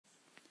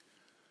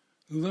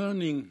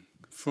Learning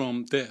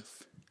from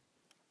death.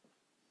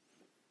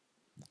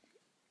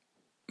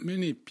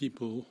 Many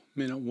people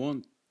may not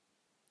want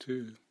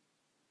to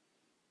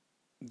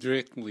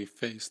directly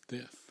face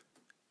death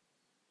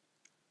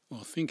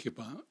or think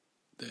about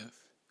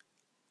death.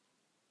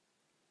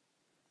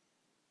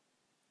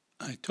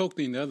 I talked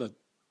in the other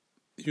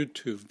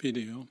YouTube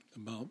video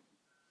about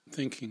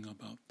thinking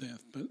about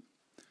death, but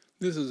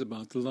this is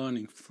about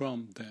learning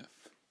from death.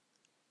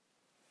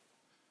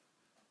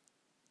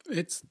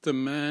 It's the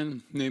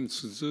man named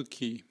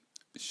Suzuki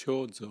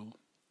Shozan,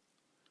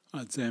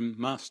 a Zen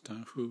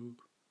master, who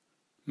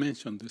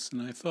mentioned this,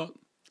 and I thought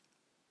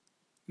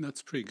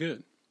that's pretty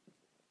good.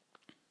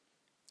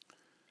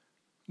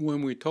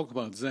 When we talk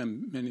about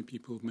Zen, many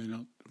people may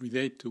not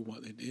relate to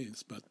what it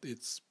is, but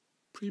it's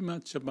pretty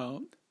much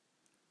about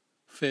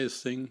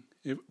facing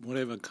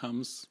whatever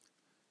comes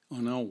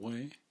on our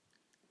way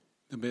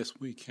the best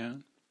we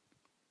can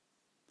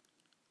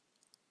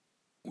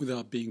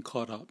without being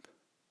caught up.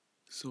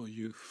 So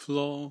you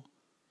flow,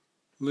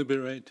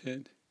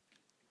 liberated,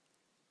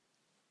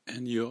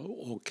 and you're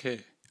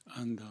okay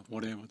under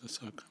whatever the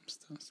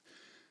circumstance.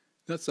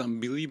 That's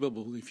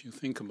unbelievable if you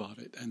think about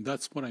it. And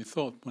that's what I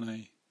thought when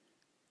I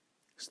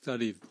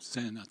studied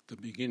Zen at the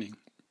beginning.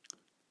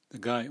 The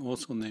guy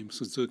also named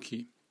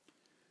Suzuki,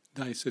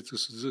 Daisetsu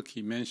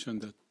Suzuki,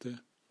 mentioned that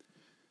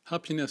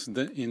happiness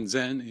in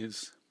Zen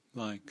is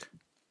like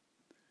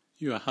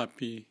you are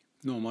happy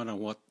no matter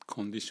what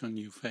condition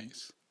you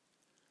face.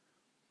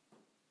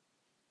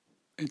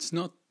 It's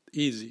not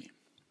easy.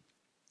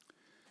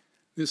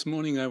 This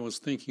morning I was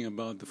thinking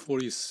about the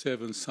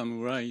 47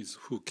 samurais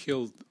who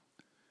killed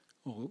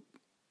or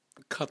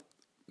cut,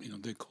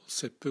 they call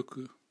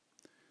seppuku,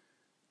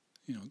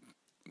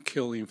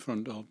 kill in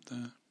front of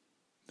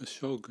the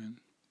shogun,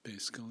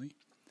 basically,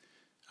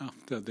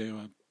 after they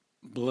were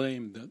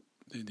blamed that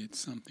they did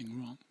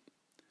something wrong.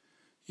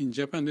 In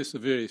Japan, there's a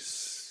very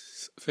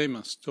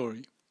famous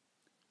story,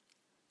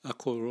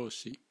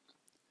 Akoroshi,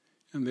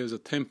 and there's a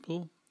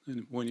temple,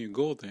 and when you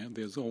go there,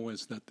 there's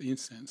always that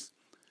incense.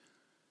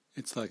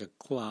 It's like a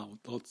cloud,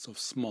 lots of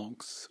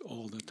smokes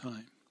all the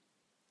time.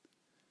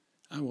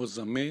 I was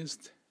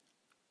amazed,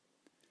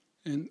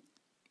 and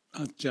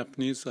as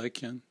Japanese, I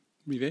can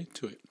relate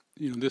to it.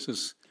 This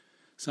is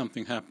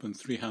something happened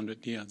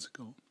 300 years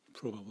ago,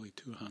 probably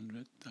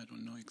 200, I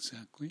don't know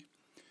exactly.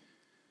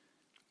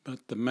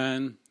 But the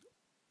man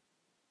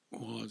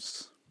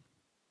was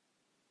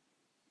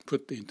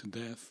put into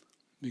death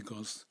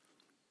because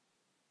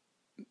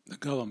the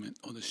government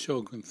or the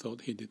shogun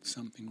thought he did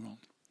something wrong.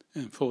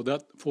 And for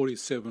that,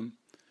 47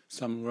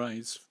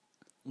 samurais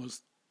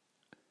was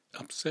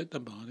upset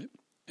about it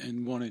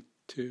and wanted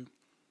to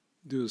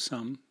do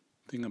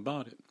something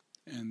about it.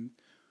 And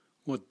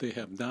what they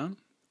have done,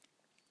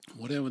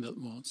 whatever that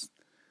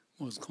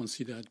was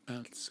considered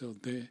bad. So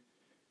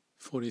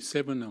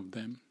 47 of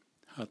them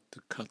had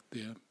to cut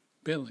their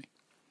belly,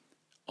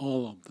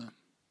 all of them.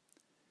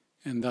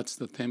 And that's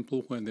the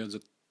temple where there's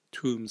a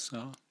tombs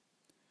are.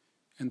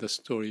 And the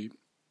story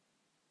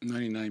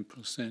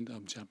 99%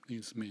 of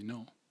Japanese may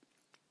know.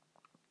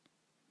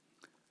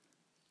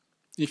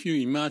 If you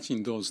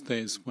imagine those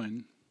days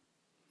when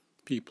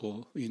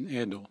people in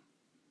Edo,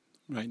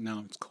 right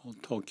now it's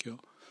called Tokyo,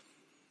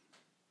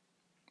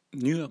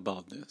 knew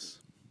about this,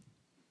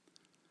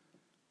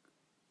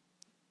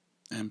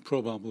 and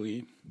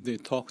probably they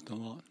talked a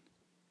lot.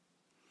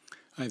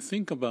 I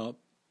think about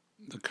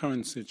the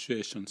current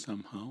situation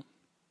somehow.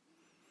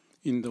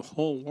 In the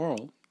whole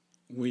world,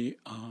 we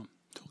are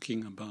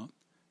talking about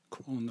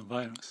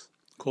coronavirus,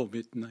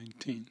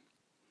 COVID-19.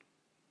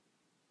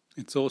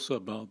 It's also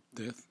about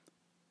death,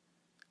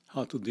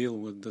 how to deal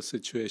with the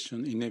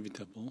situation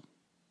inevitable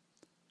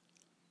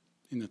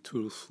in a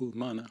truthful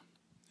manner.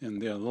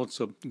 And there are lots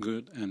of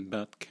good and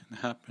bad can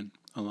happen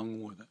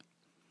along with it.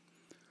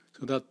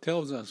 So that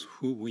tells us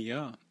who we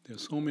are.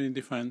 There's so many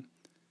different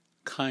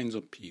kinds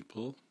of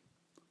people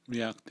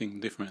reacting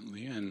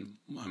differently, and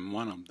I'm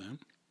one of them.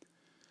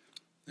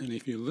 And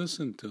if you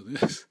listen to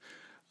this,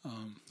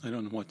 I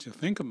don't know what you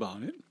think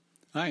about it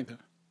either,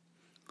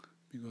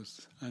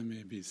 because I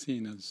may be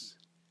seen as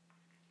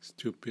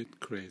stupid,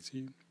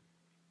 crazy,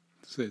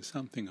 to say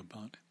something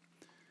about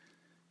it.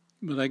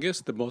 But I guess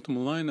the bottom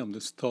line of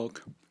this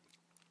talk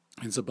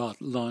is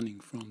about learning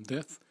from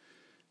death.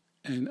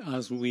 And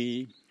as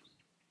we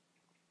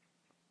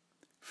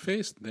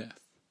face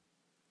death,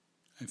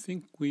 I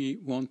think we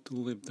want to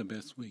live the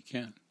best we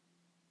can.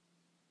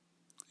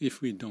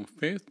 If we don't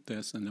face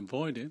death and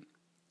avoid it,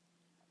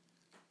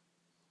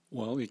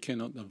 well, we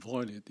cannot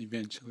avoid it.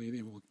 Eventually,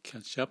 it will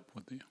catch up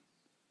with you.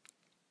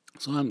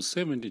 So I'm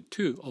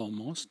 72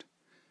 almost,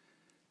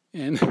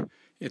 and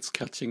it's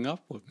catching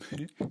up with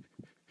me.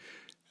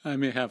 I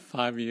may have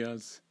 5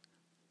 years,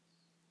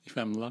 if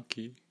I'm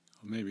lucky,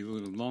 or maybe a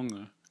little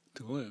longer,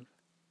 to live.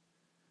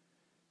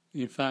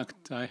 In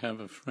fact, I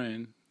have a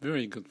friend,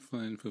 very good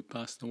friend, who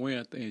passed away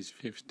at age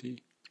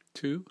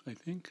 52, I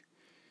think,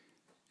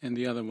 and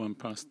the other one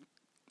passed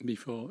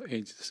before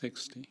age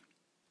 60.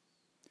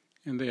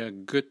 And they are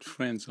good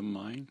friends of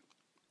mine.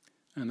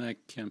 and I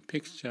can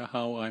picture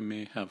how I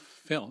may have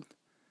felt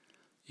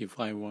if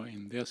I were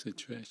in their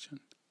situation.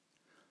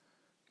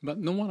 But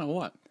no matter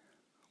what,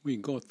 we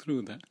go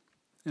through that.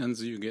 And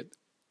as you get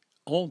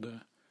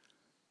older,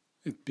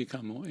 it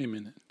becomes more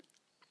imminent.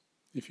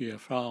 If you are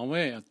far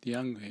away at the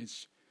young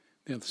age,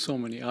 there are so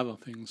many other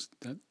things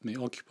that may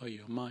occupy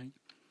your mind.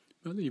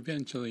 But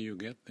eventually you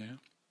get there.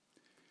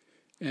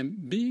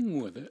 And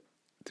being with it,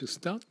 to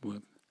start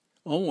with,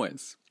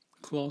 always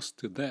close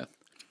to death,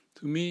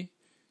 to me,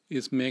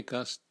 is make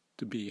us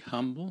to be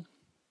humble,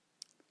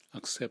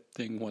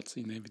 accepting what's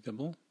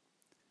inevitable,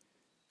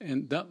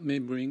 and that may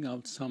bring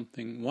out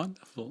something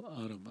wonderful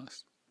out of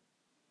us,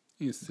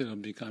 instead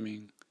of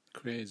becoming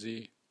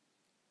crazy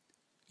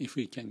if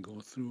we can go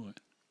through it.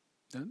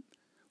 That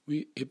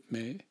it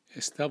may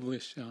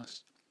establish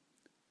us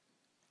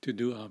to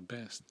do our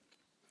best,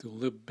 to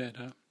live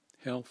better,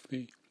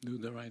 healthy, do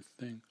the right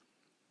thing,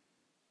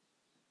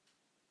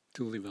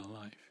 to live a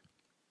life.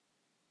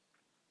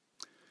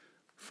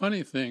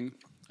 Funny thing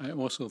I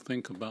also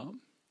think about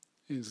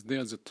is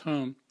there's a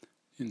term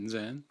in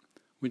Zen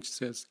which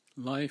says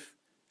life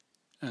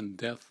and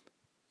death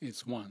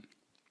is one.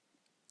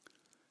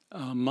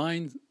 Our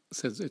mind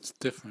says it's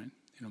different.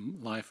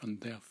 Life and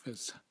death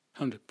is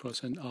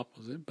 100%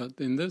 opposite, but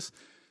in this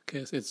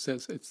case it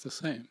says it's the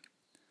same.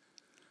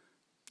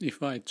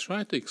 If I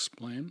try to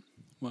explain,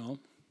 well,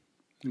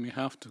 you may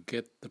have to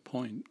get the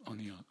point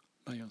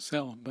by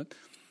yourself, but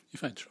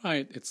if I try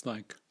it, it's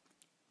like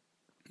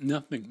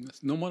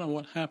nothingness. No matter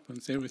what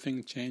happens,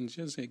 everything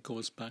changes, it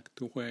goes back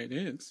to where it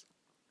is.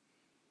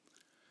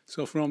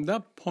 So from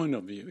that point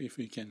of view, if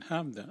we can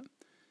have that,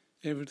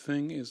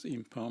 everything is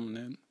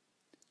impermanent,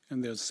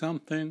 and there's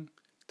something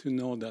to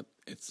know that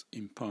it's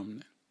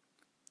impermanent.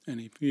 And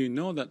if you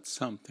know that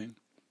something,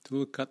 to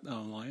look at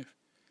our life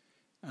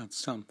as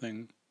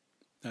something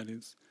that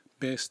is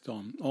based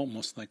on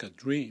almost like a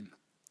dream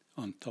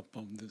on top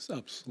of this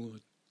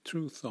absolute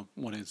truth of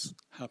what is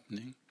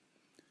happening,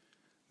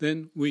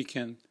 then we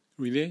can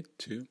relate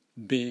to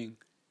being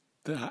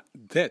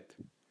dead,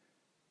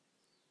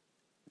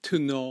 to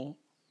know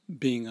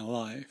being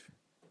alive,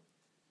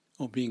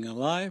 or being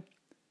alive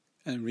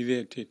and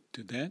related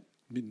to that,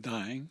 be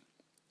dying.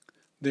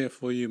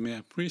 Therefore, you may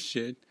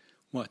appreciate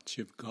what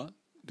you've got,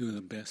 do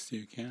the best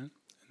you can,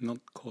 and not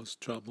cause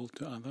trouble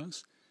to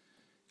others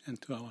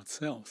and to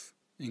ourselves,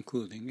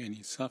 including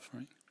any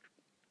suffering.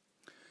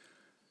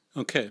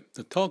 Okay,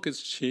 the talk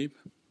is cheap,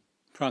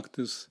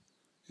 practice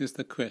is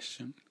the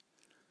question.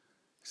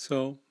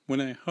 So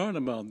when I heard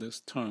about this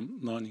term,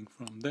 learning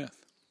from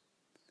death,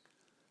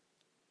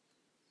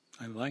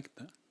 I liked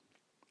that.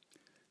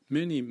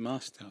 Many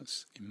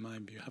masters, in my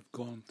view, have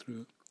gone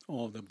through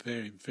all the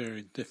very,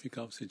 very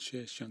difficult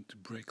situation to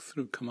break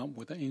through, come up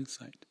with an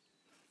insight.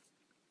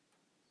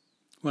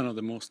 One of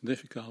the most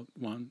difficult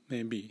one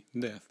may be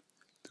death,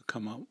 to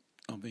come out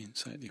of the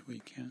insight if we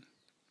can.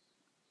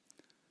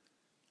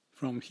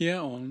 From here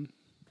on,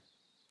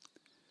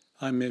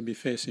 I may be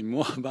facing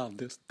more about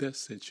this death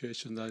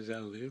situation as I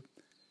live,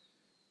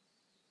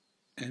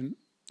 and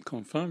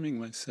confirming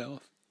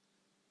myself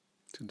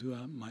to do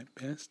my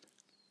best,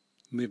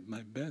 live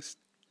my best,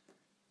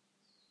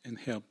 and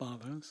help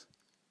others,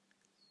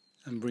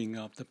 and bring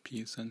out the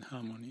peace and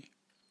harmony.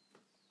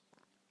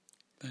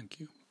 Thank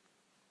you.